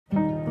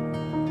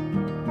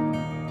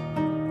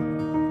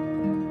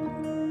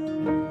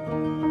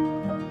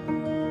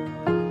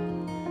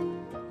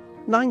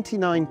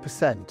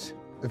99%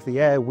 of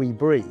the air we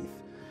breathe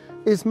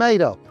is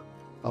made up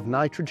of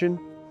nitrogen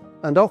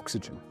and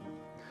oxygen.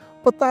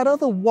 But that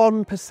other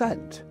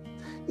 1%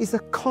 is a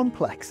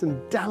complex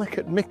and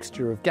delicate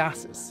mixture of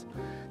gases.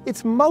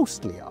 It's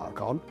mostly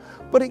argon,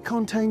 but it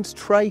contains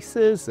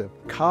traces of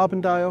carbon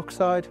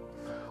dioxide,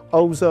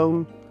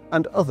 ozone,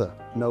 and other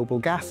noble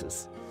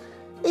gases,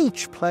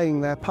 each playing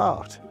their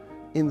part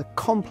in the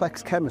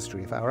complex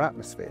chemistry of our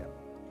atmosphere.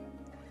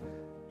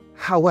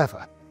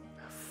 However,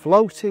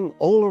 floating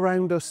all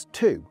around us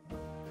too,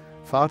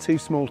 far too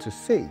small to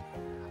see,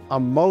 are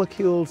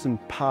molecules and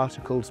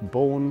particles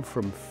born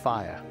from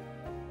fire.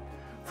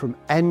 From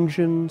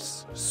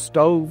engines,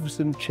 stoves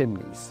and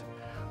chimneys,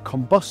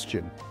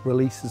 combustion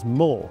releases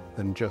more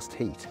than just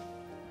heat.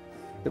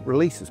 It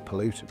releases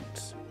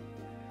pollutants.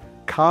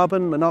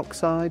 Carbon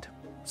monoxide,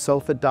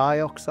 sulfur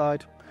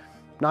dioxide,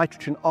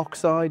 nitrogen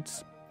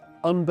oxides,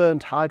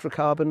 unburnt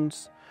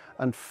hydrocarbons,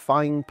 and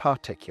fine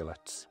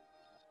particulates.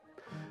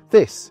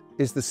 This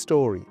is the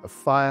story of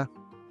fire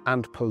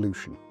and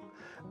pollution,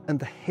 and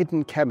the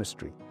hidden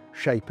chemistry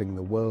shaping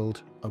the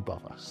world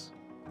above us.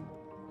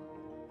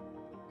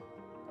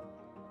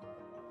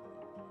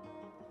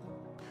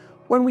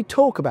 When we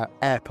talk about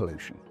air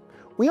pollution,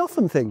 we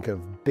often think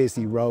of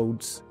busy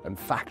roads and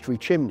factory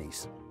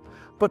chimneys.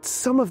 But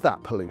some of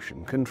that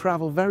pollution can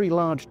travel very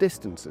large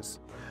distances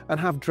and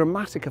have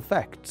dramatic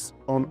effects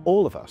on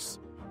all of us.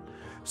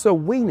 So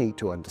we need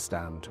to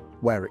understand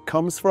where it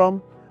comes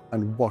from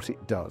and what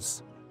it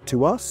does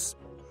to us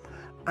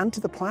and to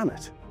the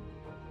planet.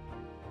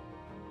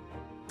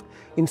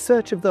 In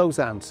search of those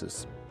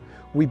answers,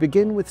 we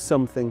begin with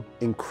something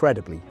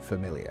incredibly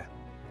familiar: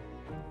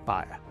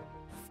 fire.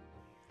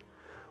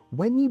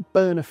 When you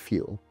burn a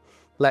fuel,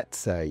 let's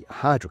say a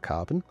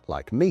hydrocarbon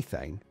like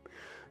methane,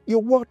 you're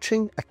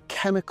watching a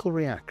chemical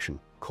reaction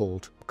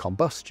called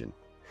combustion.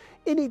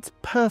 In its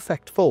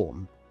perfect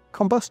form,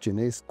 combustion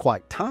is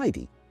quite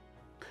tidy.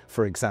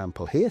 For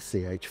example, here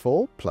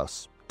CH4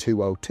 plus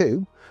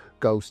 2O2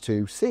 goes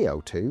to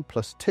CO2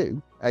 plus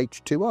 2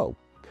 H2O.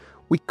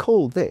 We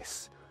call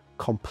this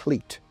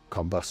complete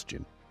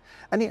combustion,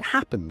 and it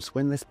happens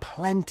when there's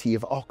plenty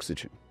of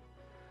oxygen.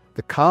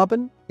 The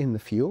carbon in the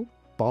fuel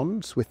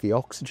bonds with the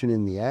oxygen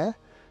in the air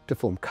to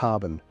form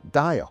carbon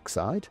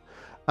dioxide,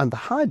 and the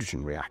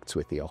hydrogen reacts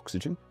with the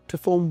oxygen to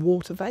form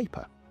water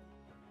vapour.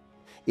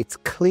 It's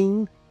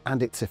clean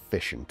and it's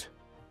efficient.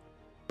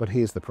 But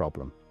here's the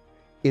problem.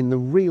 In the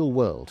real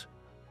world,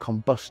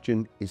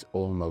 combustion is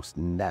almost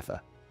never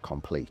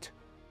complete.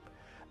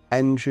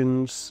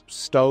 Engines,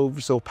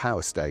 stoves or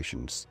power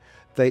stations,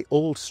 they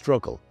all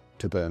struggle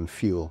to burn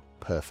fuel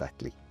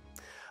perfectly.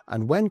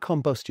 And when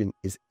combustion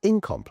is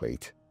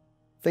incomplete,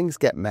 things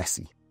get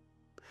messy.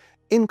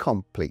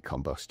 Incomplete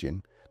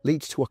combustion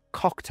leads to a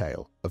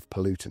cocktail of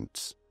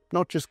pollutants,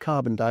 not just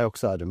carbon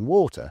dioxide and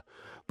water,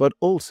 but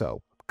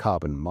also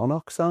carbon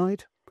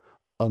monoxide,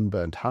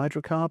 unburnt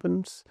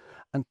hydrocarbons,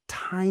 and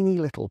tiny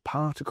little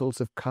particles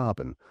of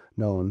carbon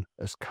known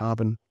as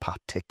carbon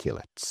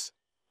particulates.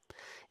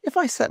 If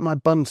I set my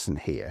Bunsen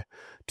here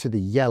to the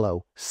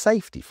yellow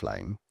safety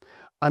flame,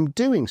 I'm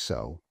doing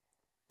so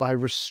by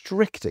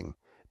restricting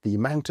the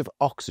amount of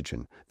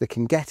oxygen that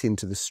can get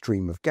into the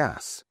stream of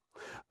gas.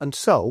 And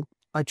so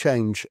I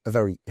change a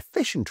very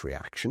efficient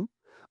reaction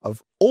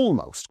of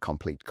almost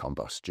complete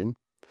combustion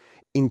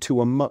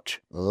into a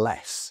much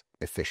less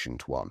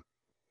efficient one.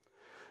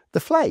 The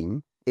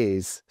flame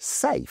is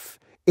safe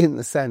in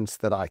the sense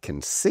that I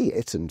can see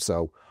it, and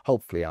so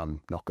hopefully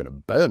I'm not going to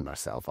burn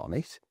myself on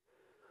it.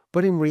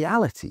 But in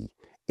reality,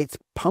 it's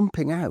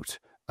pumping out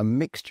a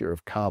mixture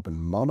of carbon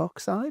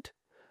monoxide,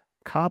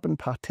 carbon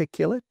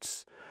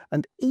particulates,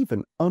 and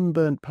even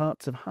unburnt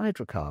parts of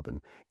hydrocarbon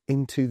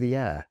into the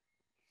air.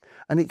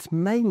 And it's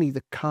mainly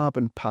the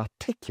carbon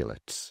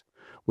particulates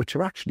which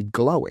are actually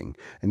glowing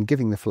and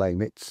giving the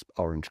flame its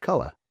orange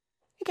colour,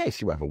 in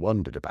case you ever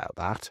wondered about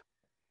that.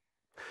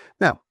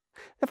 Now,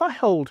 if I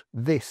hold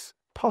this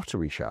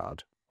pottery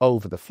shard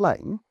over the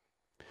flame,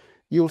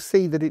 you'll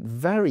see that it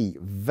very,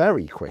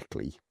 very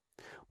quickly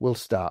will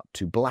start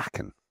to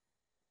blacken.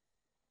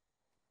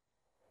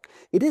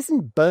 It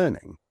isn't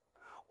burning.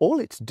 All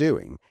it's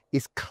doing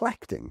is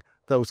collecting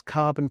those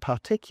carbon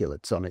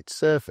particulates on its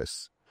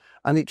surface,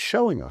 and it's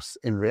showing us,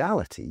 in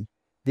reality,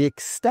 the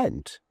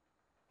extent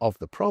of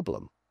the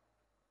problem.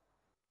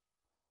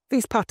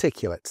 These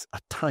particulates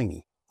are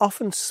tiny,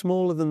 often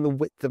smaller than the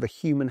width of a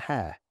human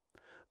hair,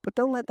 but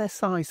don't let their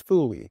size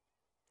fool you.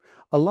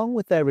 Along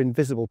with their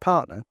invisible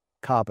partner,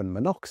 carbon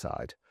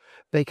monoxide,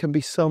 they can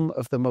be some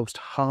of the most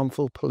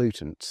harmful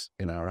pollutants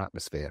in our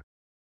atmosphere.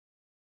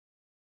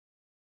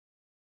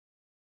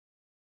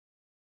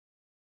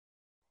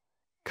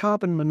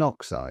 Carbon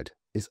monoxide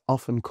is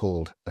often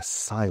called a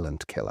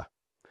silent killer.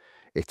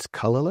 It's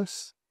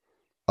colourless,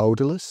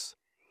 odourless,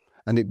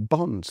 and it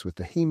bonds with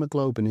the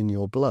haemoglobin in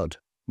your blood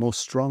more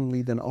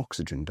strongly than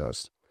oxygen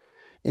does.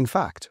 In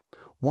fact,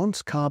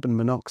 once carbon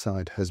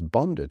monoxide has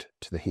bonded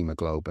to the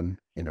haemoglobin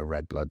in a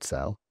red blood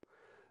cell,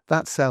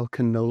 that cell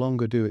can no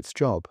longer do its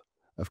job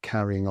of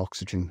carrying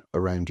oxygen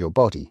around your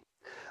body,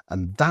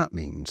 and that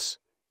means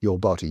your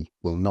body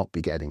will not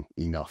be getting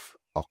enough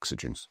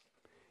oxygen.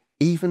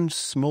 Even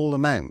small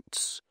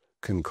amounts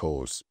can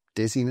cause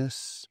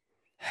dizziness,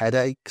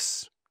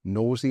 headaches,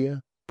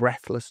 nausea,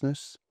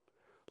 breathlessness,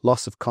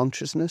 loss of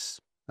consciousness,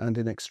 and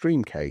in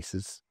extreme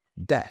cases,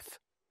 death.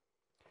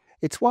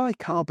 It's why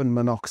carbon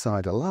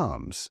monoxide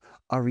alarms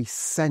are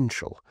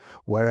essential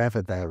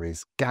wherever there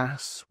is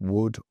gas,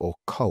 wood, or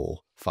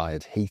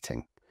coal-fired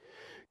heating.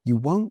 You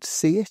won't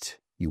see it,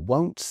 you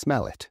won't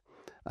smell it,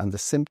 and the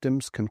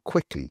symptoms can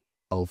quickly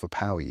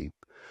overpower you,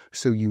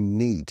 so you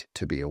need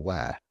to be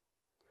aware.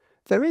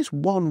 There is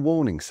one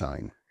warning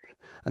sign,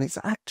 and it's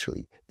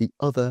actually the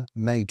other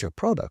major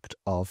product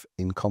of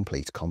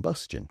incomplete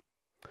combustion.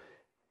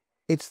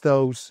 It's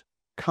those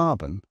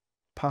carbon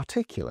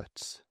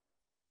particulates.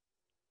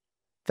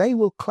 They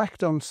will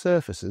collect on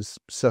surfaces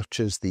such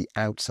as the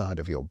outside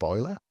of your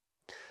boiler,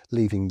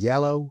 leaving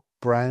yellow,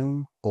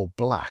 brown, or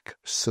black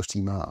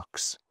sooty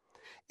marks.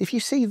 If you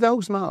see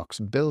those marks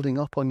building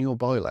up on your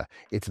boiler,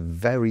 it's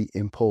very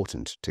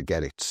important to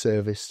get it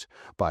serviced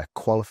by a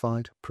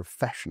qualified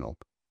professional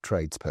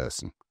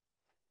tradesperson.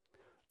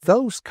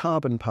 Those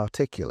carbon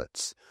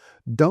particulates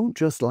don't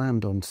just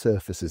land on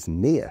surfaces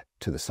near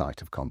to the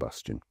site of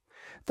combustion.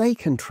 They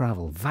can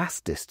travel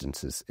vast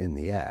distances in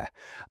the air,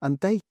 and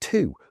they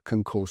too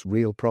can cause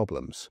real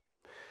problems.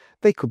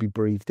 They could be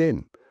breathed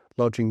in,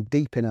 lodging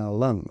deep in our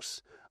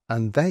lungs,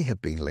 and they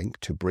have been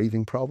linked to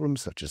breathing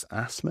problems such as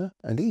asthma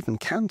and even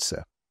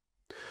cancer.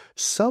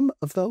 Some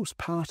of those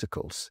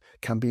particles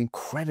can be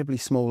incredibly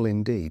small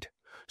indeed,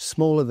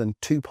 smaller than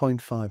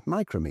 2.5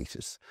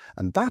 micrometers,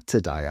 and that's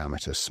a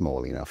diameter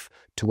small enough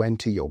to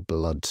enter your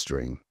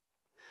bloodstream.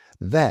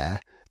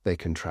 There, they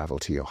can travel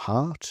to your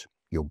heart,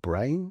 your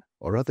brain,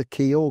 or other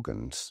key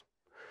organs.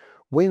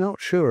 We're not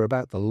sure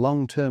about the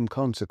long-term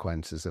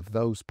consequences of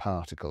those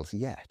particles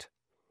yet,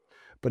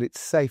 but it's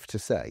safe to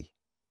say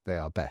they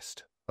are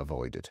best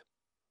avoided.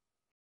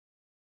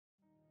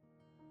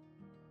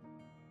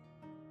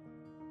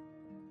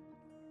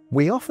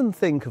 We often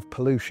think of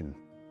pollution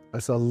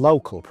as a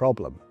local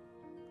problem,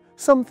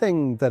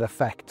 something that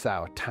affects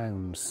our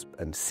towns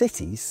and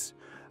cities,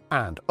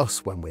 and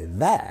us when we're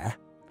there,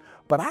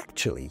 but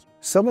actually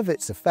some of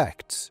its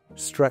effects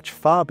stretch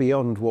far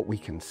beyond what we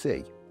can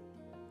see.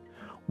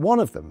 One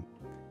of them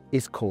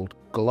is called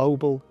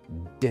global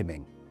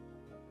dimming.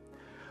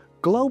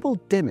 Global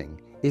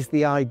dimming is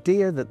the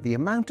idea that the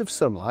amount of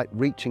sunlight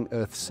reaching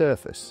Earth's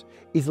surface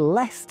is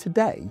less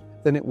today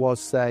than it was,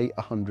 say,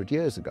 100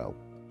 years ago.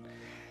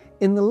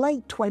 In the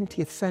late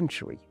 20th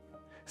century,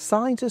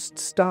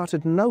 scientists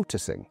started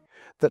noticing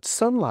that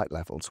sunlight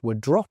levels were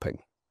dropping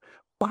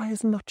by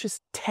as much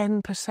as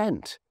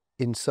 10%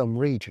 in some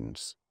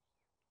regions.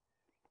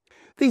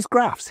 These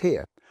graphs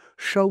here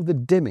show the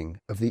dimming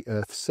of the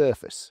Earth's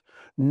surface.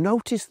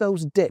 Notice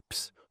those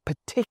dips,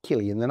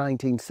 particularly in the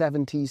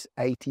 1970s,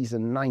 80s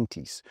and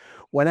 90s,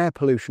 when air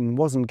pollution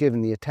wasn't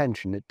given the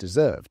attention it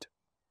deserved.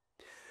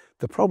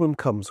 The problem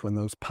comes when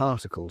those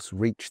particles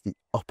reach the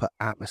upper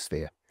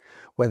atmosphere,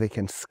 where they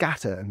can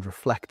scatter and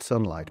reflect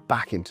sunlight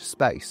back into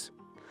space.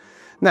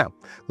 Now,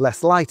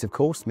 less light, of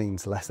course,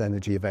 means less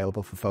energy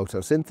available for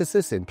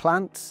photosynthesis in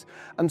plants,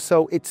 and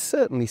so it's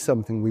certainly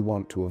something we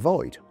want to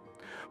avoid.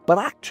 But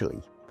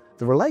actually,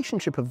 the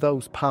relationship of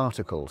those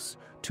particles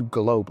to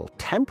global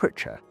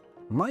temperature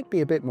might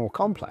be a bit more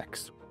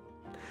complex.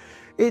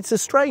 It's a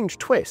strange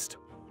twist,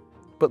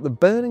 but the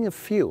burning of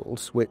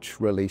fuels, which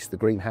release the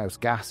greenhouse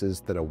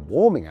gases that are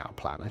warming our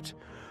planet,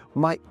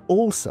 might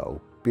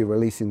also be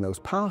releasing those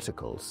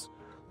particles,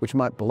 which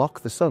might block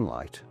the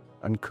sunlight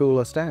and cool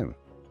us down.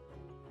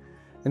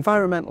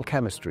 Environmental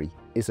chemistry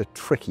is a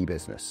tricky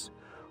business,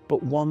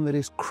 but one that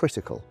is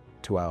critical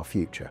to our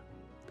future.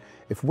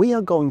 If we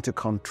are going to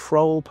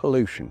control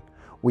pollution,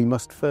 we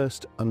must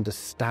first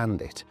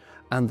understand it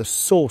and the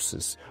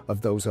sources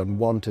of those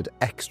unwanted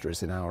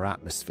extras in our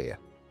atmosphere.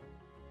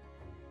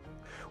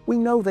 We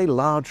know they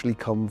largely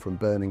come from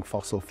burning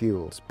fossil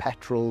fuels,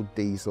 petrol,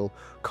 diesel,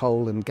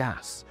 coal and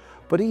gas,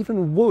 but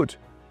even wood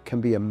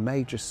can be a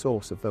major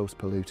source of those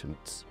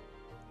pollutants.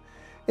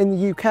 In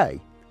the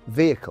UK,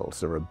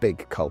 vehicles are a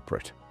big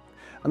culprit,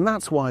 and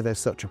that's why there's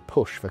such a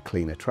push for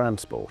cleaner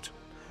transport.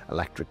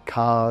 Electric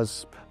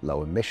cars,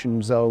 low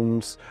emission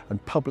zones,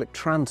 and public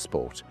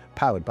transport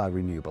powered by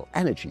renewable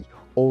energy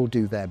all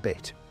do their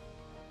bit.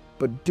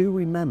 But do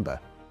remember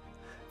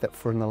that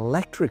for an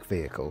electric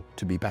vehicle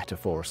to be better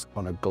for us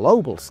on a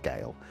global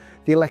scale,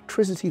 the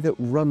electricity that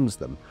runs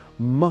them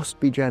must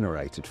be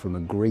generated from a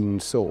green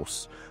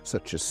source,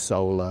 such as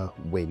solar,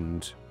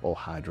 wind, or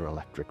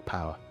hydroelectric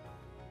power.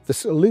 The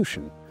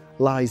solution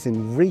lies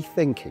in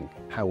rethinking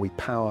how we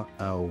power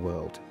our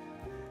world.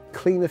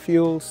 Cleaner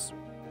fuels,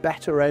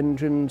 better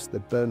engines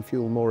that burn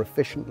fuel more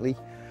efficiently,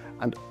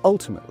 and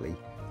ultimately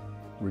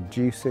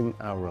reducing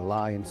our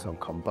reliance on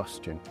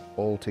combustion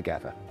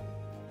altogether.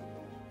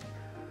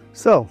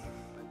 So,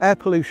 air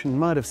pollution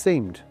might have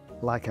seemed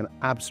like an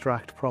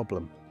abstract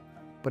problem,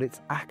 but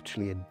it's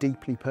actually a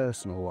deeply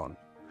personal one,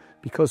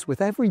 because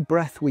with every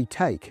breath we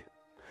take,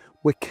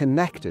 We're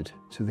connected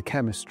to the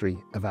chemistry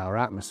of our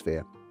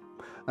atmosphere,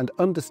 and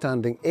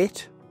understanding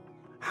it,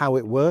 how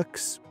it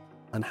works,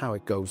 and how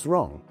it goes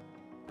wrong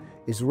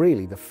is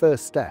really the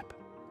first step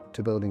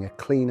to building a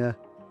cleaner,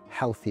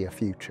 healthier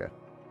future.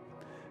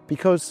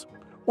 Because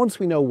once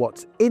we know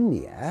what's in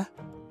the air,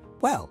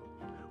 well,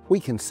 we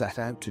can set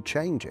out to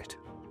change it.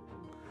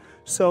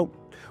 So,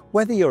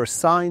 whether you're a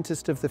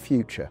scientist of the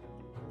future,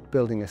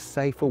 building a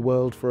safer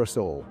world for us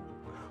all,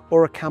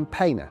 or a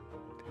campaigner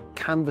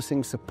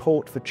canvassing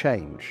support for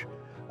change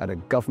at a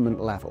government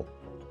level,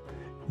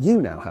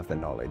 you now have the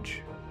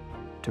knowledge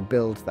to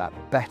build that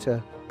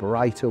better,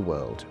 brighter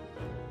world.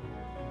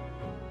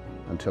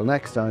 Until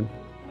next time.